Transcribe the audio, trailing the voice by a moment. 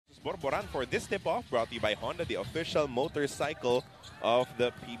Borboran for this tip-off, brought to you by Honda, the official motorcycle of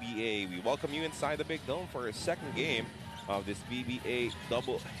the PBA. We welcome you inside the Big Dome for a second game of this PBA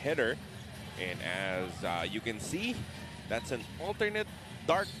double-header. And as you can see, that's an alternate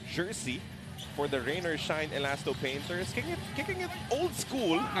dark jersey for the Rainer Shine Elasto Painters, kicking it old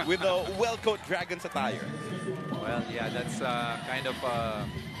school with a Welcoat Dragons attire. Well, yeah, that's kind of a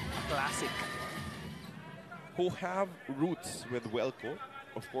classic. Who have roots with Welcoat,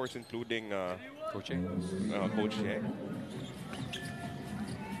 of course, including Coach Che.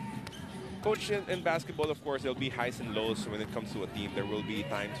 Coach, in basketball, of course, there'll be highs and lows when it comes to a team. There will be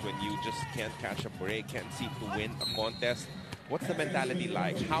times when you just can't catch a break, can't seem to win a contest. What's the mentality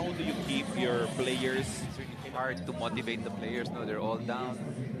like? How do you keep your players? It's really hard to motivate the players. No, they're all down.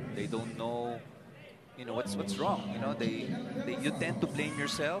 They don't know, what's wrong. You tend to blame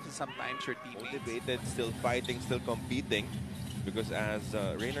yourself and sometimes your teammates. Motivated, still fighting, still competing. Because as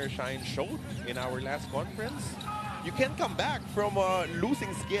Rainer Shine showed in our last conference, you can come back from a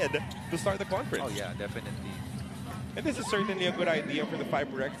losing skid to start the conference. Oh yeah, definitely. And this is certainly a good idea for the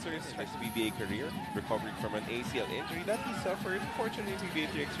FiberXers in his PBA career, recovering from an ACL injury that he suffered, fortunately, in PBA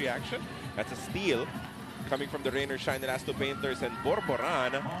 3x reaction. That's a steal coming from the Rainer Shine Elasto Painters, and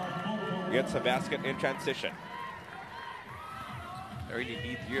Borboran gets a basket in transition. Early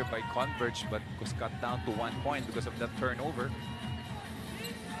lead here by Converge, but was cut down to 1 point because of that turnover.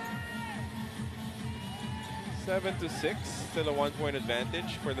 7-6, still a 1-point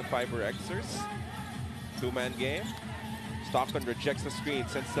advantage for the FiberXers. Two-man game. Stockton rejects the screen,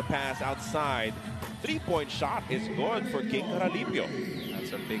 sends the pass outside. Three-point shot is good for King Caralipio.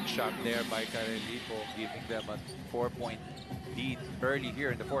 That's a big shot there by Caralipio, giving them a 4-point lead early here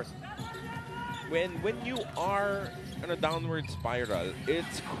in the fourth. When you are on a downward spiral,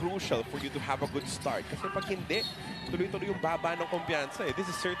 it's crucial for you to have a good start. Kasi pag hindi, tuloy-tuloy yung baba ng kumpiyansa. This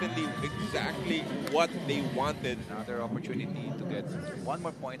is certainly exactly what they wanted. Another opportunity to get one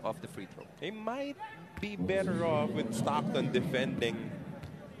more point off the free throw. They might be better off with Stockton defending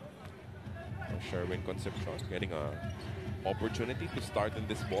Sherwin Concepcion, getting an opportunity to start in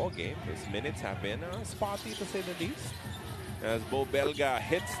this ball game. His minutes have been spotty, to say the least. As Bo Belga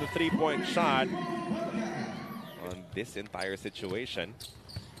hits the three-point shot on this entire situation.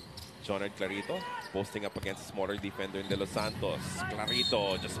 Jonard Clarito posting up against a smaller defender in De Los Santos.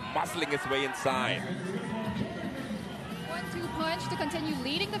 Clarito just muscling his way inside. 1-2 punch to continue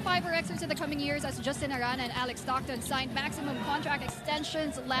leading the FiberXers in the coming years, as Justin Arana and Alex Stockton signed maximum contract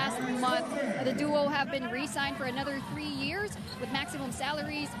extensions last month. The duo have been re-signed for another 3 years with maximum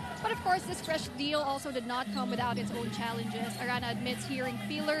salaries. But of course, this fresh deal also did not come without its own challenges. Arana admits hearing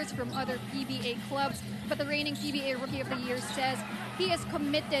feelers from other PBA clubs, but the reigning PBA Rookie of the Year says he is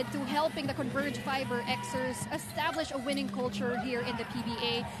committed to helping the Converge FiberXers establish a winning culture here in the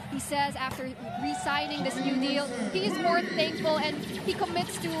PBA. He says after re-signing this new deal, he is more thankful and he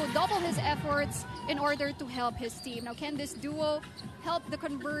commits to double his efforts in order to help his team. Now, can this duo help the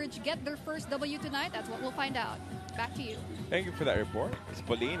Converge get their first W tonight? That's what we'll find out. Back to you. Thank you for that report. It's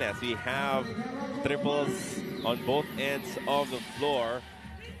Pauline, as we have triples on both ends of the floor.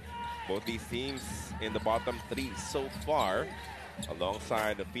 Both these teams in the bottom three so far,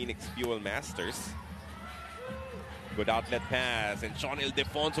 alongside the Phoenix Fuel Masters. Good outlet pass, and Sean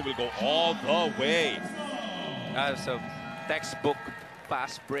Ildefonso will go all the way. That's a textbook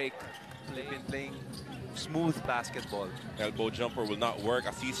fast break. They've been playing smooth basketball. Elbow jumper will not work.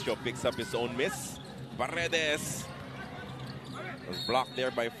 Asisio picks up his own miss. Paredes was blocked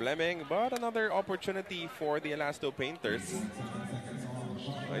there by Fleming, but another opportunity for the Elasto Painters.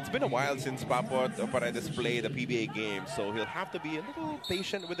 It's been a while since Papot Paredes played a PBA game, so he'll have to be a little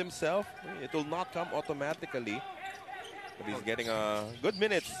patient with himself. It will not come automatically, but he's getting good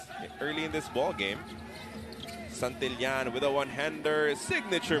minutes early in this ball game. Santillan with a one-hander,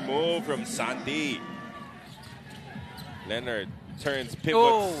 signature move from Santi. Leonard turns,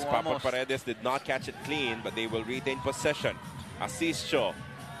 pivots. Papot Paredes did not catch it clean, but they will retain possession. Asisio,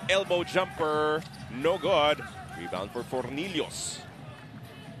 elbow jumper, no good. Rebound for Fornillos.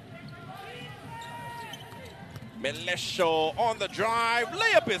 Melesio on the drive.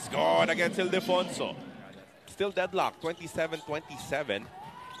 Layup is gone against Ildefonso. Still deadlocked, 27-27.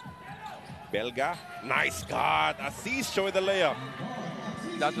 Belga, nice cut. Asisio with the layup.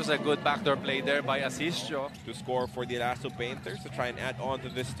 That was a good backdoor play there by Asisio. To score for the Elasto Painters to try and add on to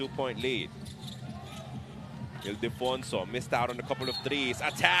this 2-point lead. Ildefonso missed out on a couple of threes.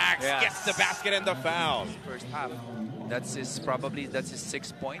 Attacks, yes. Gets the basket and the foul. First half. That's his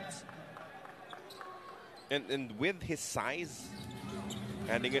 6 points. And with his size,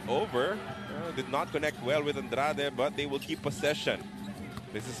 handing it over, did not connect well with Andrade, but they will keep possession.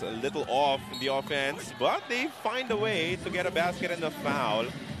 This is a little off in the offense, but they find a way to get a basket and a foul,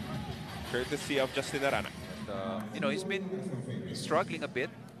 courtesy of Justin Arana. You know, he's been struggling a bit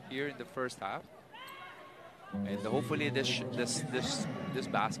here in the first half, and hopefully this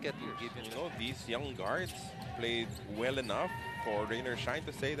basket will give him. You know, these young guards played well enough for Rainer Shine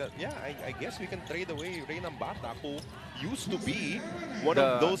to say that, yeah, I guess we can trade away Reynam Bata, who used to be one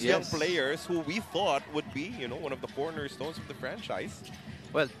of those young players who we thought would be, you know, one of the cornerstones of the franchise.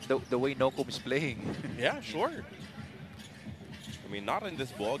 Well, the way Nokum is playing. Yeah, sure. I mean, not in this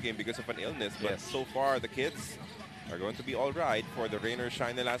ball game because of an illness, but so far the kids are going to be all right for the Rainer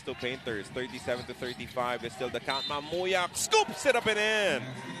Shine Elasto Painters. 37-35 is still the count. Mamuyak scoops it up and in.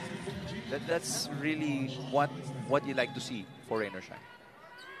 That's really what you like to see for Rainer Shine.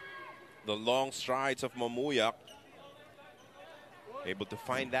 The long strides of Mamuyak. Able to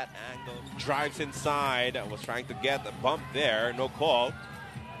find that angle. Drives inside. Was trying to get a bump there. No call.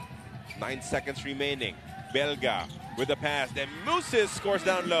 9 seconds remaining. Belga with the pass. Then Muses scores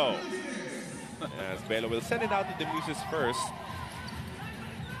down low. As Belo will send it out to the Muses first.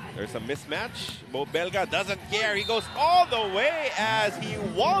 There's a mismatch. Bo Belga doesn't care. He goes all the way as he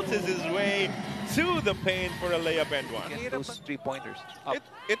waltzes his way to the paint for a layup and one. Those 3-pointers.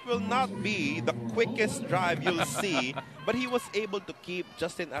 It will not be the quickest drive you'll see, but he was able to keep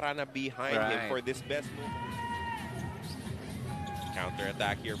Justin Arana behind him for this best move. Counter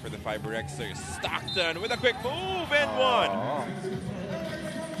attack here for the FiberXers. Stockton with a quick move and one.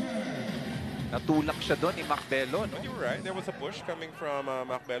 Natulak siya doon ni Macbelo, no? But you were right. There was a push coming from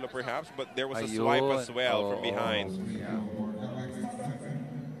Macbelo perhaps, but there was a swipe as well from behind.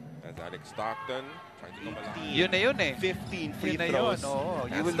 As Alex Stockton trying to come alive. Yun na yun eh. 15 free yun throws.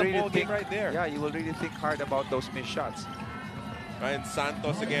 You will really think right there. Yeah, you will really think hard about those missed shots. And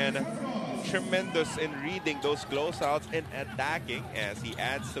Santos again, tremendous in reading those closeouts and attacking as he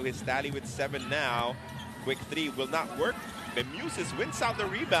adds to his tally with 7 now. Quick three will not work. Demuses wins out the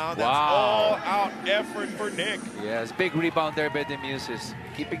rebound. That's all-out effort for Nick. Yes, big rebound there by Demuses.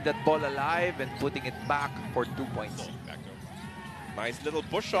 Keeping that ball alive and putting it back for 2 points. Nice little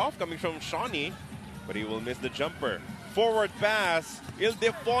push-off coming from Shawnee, but he will miss the jumper. Forward pass,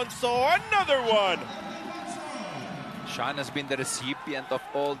 Ildefonso, another one! Sean has been the recipient of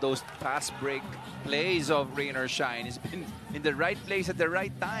all those fast break plays of Rainer Shine. He's been in the right place at the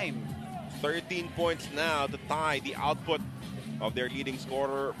right time. 13 points now to tie the output of their leading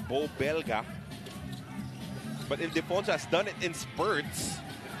scorer, Bo Belga. But Ildefonso has done it in spurts.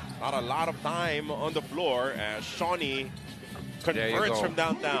 Not a lot of time on the floor as Shawnee converts from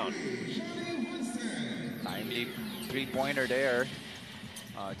downtown. Timely 3-pointer there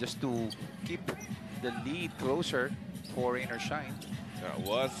just to keep the lead closer for Rainer Shine. That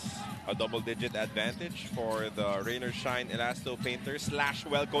was a double-digit advantage for the Rainer Shine Elasto Painters /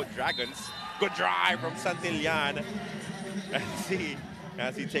 Welcoat Dragons. Good drive from Santillan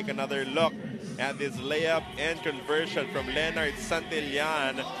as he take another look at this layup and conversion from Leonard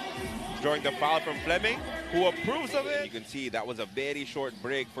Santillan, drawing the foul from Fleming, who approves of it. You can see that was a very short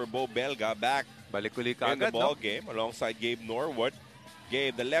break for Bo Belga back in the ball game alongside Gabe Norwood.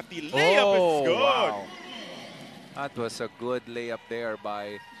 Gabe, the lefty layup is good. Wow. That was a good layup there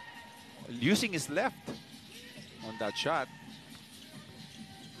by using his left on that shot.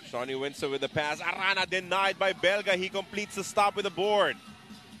 Shawnee Winsor with the pass. Arana denied by Belga. He completes the stop with the board.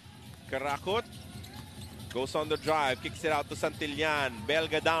 Karakut goes on the drive, kicks it out to Santillan.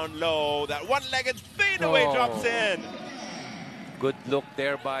 Belga down low. That one-legged fadeaway drops in. Good look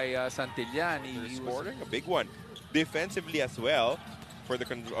there by Santillan. He scoring a big one. Defensively as well for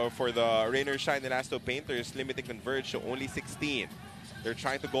the Rainer Shine Elasto Painters, limiting Converge to only 16. They're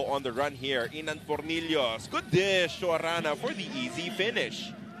trying to go on the run here. Inan Fornillos. Good dish to Arana for the easy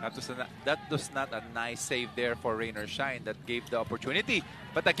finish. That was not a nice save there for Rainer Shine that gave the opportunity.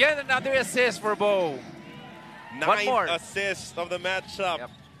 But again, another assist for Bo. 9 assists of the matchup. Yep.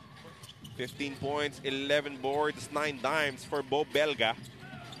 15 points, 11 boards, 9 dimes for Bo Belga.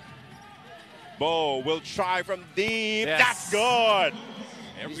 Bo will try from deep. Yes. That's good.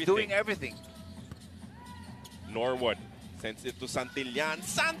 He's doing everything. Norwood sends it to Santillan.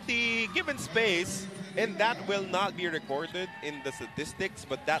 Santi given space. And that will not be recorded in the statistics,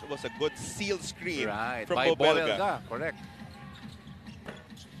 but that was a good seal screen from Bo Belga. Correct.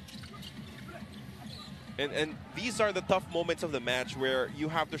 And these are the tough moments of the match where you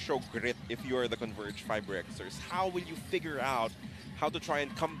have to show grit if you are the Converge FiberXers. How will you figure out how to try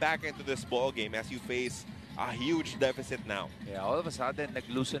and come back into this ball game as you face a huge deficit now? Yeah, all of a sudden,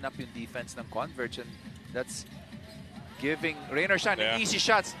 nag-loosen up yung defense ng Converge, and that's giving Rainer Shine easy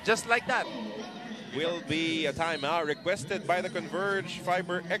shots just like that. will be a timeout requested by the Converge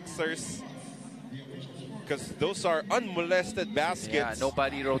FiberXers, because those are unmolested baskets. Yeah,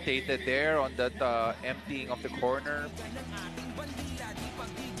 nobody rotated there on that emptying of the corner.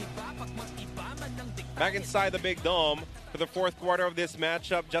 Back inside the big dome for the fourth quarter of this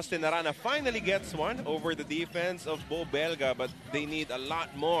matchup, Justin Arana finally gets one over the defense of Bo Belga, but they need a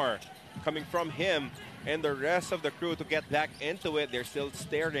lot more coming from him and the rest of the crew to get back into it. They're still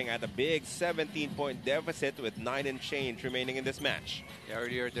staring at a big 17-point deficit with 9 and change remaining in this match. Yeah,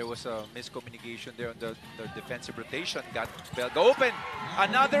 earlier there was a miscommunication there on the defensive rotation. Got Belga open.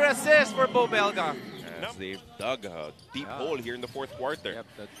 Another assist for Bo Belga. As they've dug a deep hole here in the fourth quarter. Yep,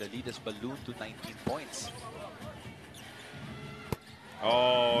 the lead is ballooned to 19 points.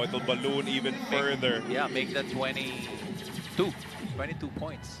 Oh, it'll balloon even further. Yeah, make that 22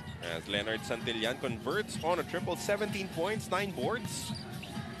 points. As Leonard Santillan converts on a triple, 17 points, 9 boards.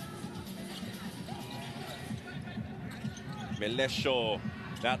 Melesio,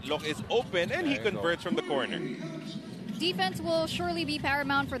 that look is open, and he converts from the corner. Defense will surely be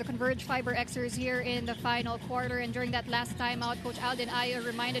paramount for the Converge FiberXers here in the final quarter. And during that last timeout, Coach Alden Aya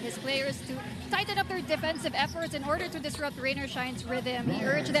reminded his players to tighten up their defensive efforts in order to disrupt Rain or Shine's rhythm. He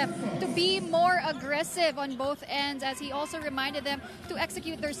urged them to be more aggressive on both ends, as he also reminded them to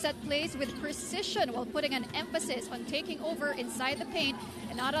execute their set plays with precision while putting an emphasis on taking over inside the paint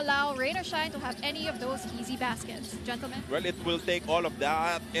and not allow Rain or Shine to have any of those easy baskets. Gentlemen? Well, it will take all of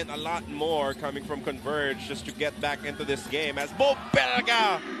that and a lot more coming from Converge just to get back into this game, as Bo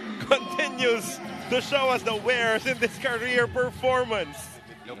Belga continues to show us the wares in this career performance.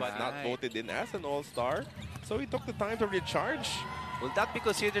 Nobody not voted in as an all-star, so he took the time to recharge. Will that be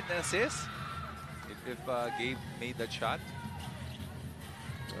considered an assist if Gabe made that shot?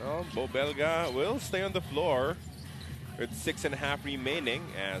 Well, Bo Belga will stay on the floor with 6.5 remaining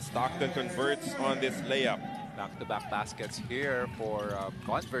as Stockton converts on this layup. Back-to-back baskets here for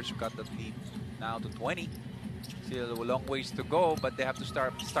Converge, who got the lead now to 20. Still a long ways to go, but they have to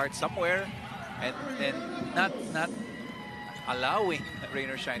start somewhere, and not allowing Rain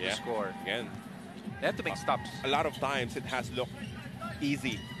or Shine to score. Again, they have to make stops. A lot of times it has looked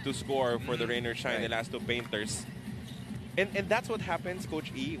easy to score for the Rain or Shine Elasto Painters. And that's what happens,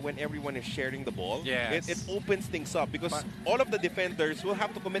 Coach E, when everyone is sharing the ball. Yes. It opens things up because all of the defenders will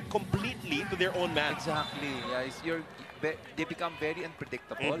have to commit completely to their own man. Exactly. Yeah, they become very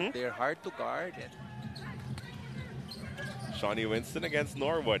unpredictable. They're hard to guard. And Shawnee Winston against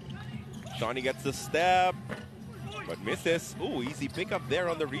Norwood. Shawnee gets the step, but misses. Ooh, easy pickup there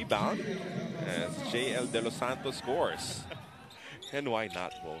on the rebound as JL De Los Santos scores. And why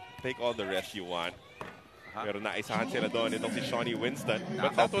not, Bo? Take all the rest you want. Pero naisahan sila doon itong si Shawnee Winston.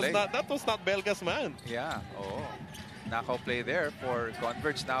 But that was not Belga's man. Yeah, knockout play there for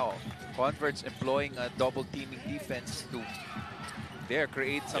Converge now. Converge employing a double teaming defense to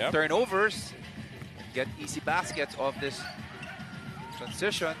create some turnovers, get easy baskets off this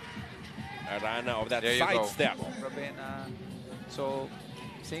transition. Arana of that side step. So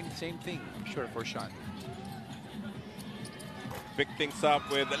same thing, sure, for Sean. Pick things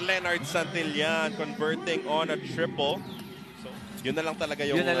up with Leonard Santillan converting on a triple. So, yun na lang talaga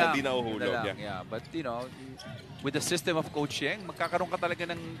yung di nahuhulog. Yeah, but you know, with the system of Coach Yeng, magkakaroon ka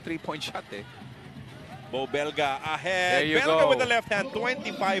talaga ng 3-point shot eh. Bo Belga ahead. Belga with the left hand,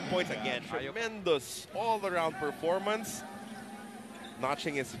 25 points again. Tremendous all-around performance.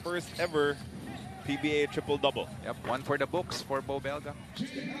 Notching his first ever PBA triple-double. Yep, one for the books for Bo Belga.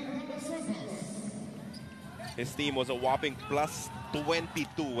 His team was a whopping plus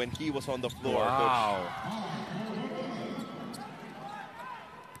 22 when he was on the floor. Wow.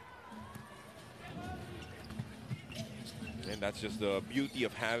 And that's just the beauty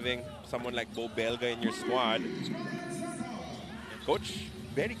of having someone like Bo Belga in your squad. Coach,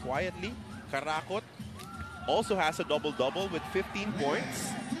 very quietly, Karakot also has a double-double with 15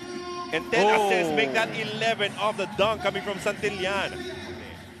 points. And 10 assists, make that 11 off the dunk coming from Santillan.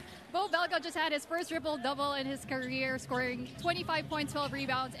 Bo Belga just had his first triple-double in his career, scoring 25 points, 12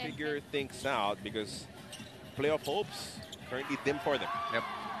 rebounds. And figure things out because playoff hopes currently dim for them. Yep.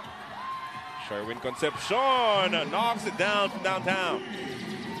 Sherwin Concepcion knocks it down from downtown.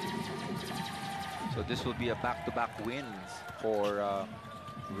 So this will be a back-to-back wins for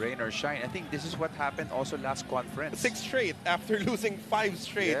Rain or Shine. I think this is what happened also last conference. 6 straight after losing 5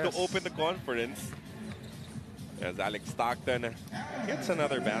 straight to open the conference. As Alex Stockton gets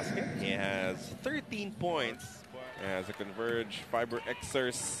another basket. He has 13 points as the Converge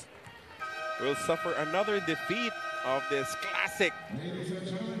FiberXers will suffer another defeat of this classic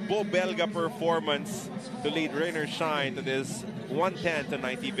Bo Belga performance to lead Rain or Shine to this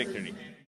 110-90 victory.